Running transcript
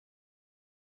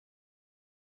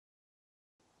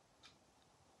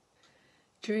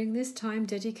During this time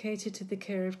dedicated to the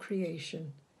care of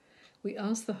creation, we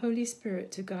ask the Holy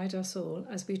Spirit to guide us all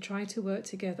as we try to work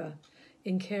together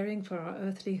in caring for our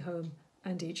earthly home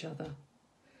and each other.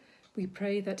 We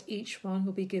pray that each one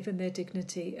will be given their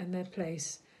dignity and their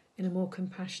place in a more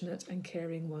compassionate and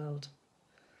caring world.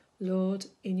 Lord,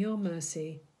 in your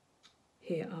mercy,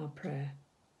 hear our prayer.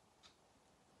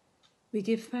 We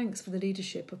give thanks for the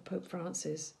leadership of Pope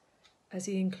Francis, as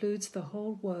he includes the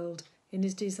whole world in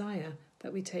his desire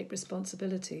that we take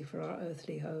responsibility for our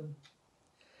earthly home.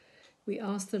 We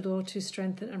ask the Lord to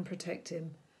strengthen and protect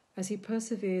him as he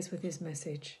perseveres with his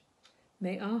message.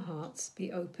 May our hearts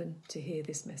be open to hear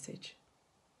this message.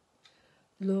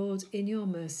 Lord, in your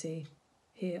mercy,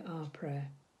 hear our prayer.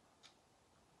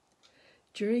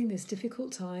 During this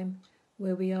difficult time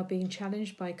where we are being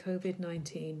challenged by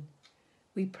COVID-19,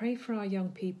 we pray for our young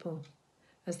people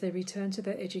as they return to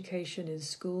their education in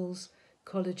schools,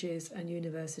 colleges and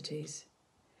universities.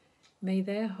 May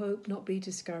their hope not be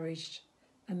discouraged,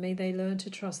 and may they learn to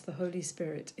trust the Holy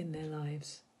Spirit in their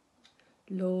lives.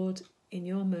 Lord, in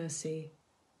your mercy,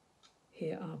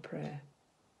 hear our prayer.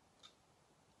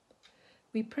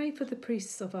 We pray for the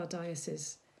priests of our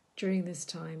diocese during this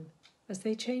time as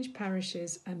they change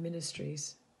parishes and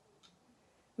ministries.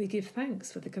 We give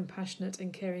thanks for the compassionate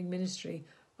and caring ministry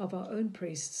of our own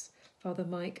priests, Father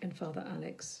Mike and Father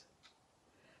Alex.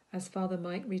 As Father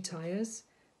Mike retires,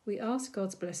 we ask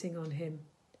God's blessing on him,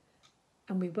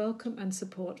 and we welcome and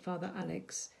support Father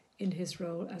Alex in his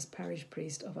role as parish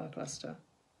priest of our cluster.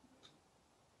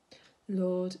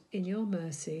 Lord, in your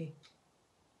mercy,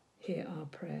 hear our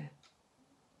prayer.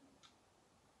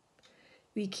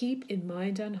 We keep in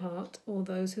mind and heart all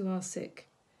those who are sick,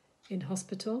 in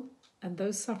hospital, and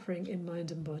those suffering in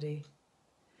mind and body.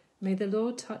 May the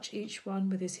Lord touch each one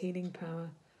with his healing power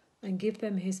and give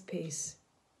them his peace.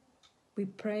 We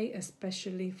pray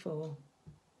especially for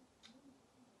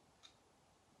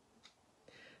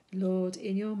Lord,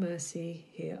 in your mercy,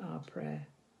 hear our prayer.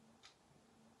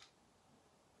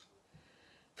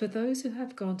 For those who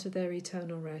have gone to their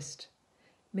eternal rest,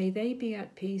 may they be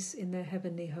at peace in their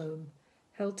heavenly home,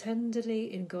 held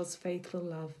tenderly in God's faithful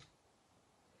love.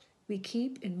 We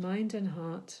keep in mind and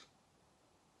heart,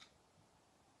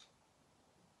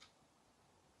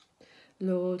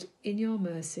 Lord, in your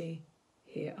mercy,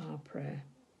 hear our prayer.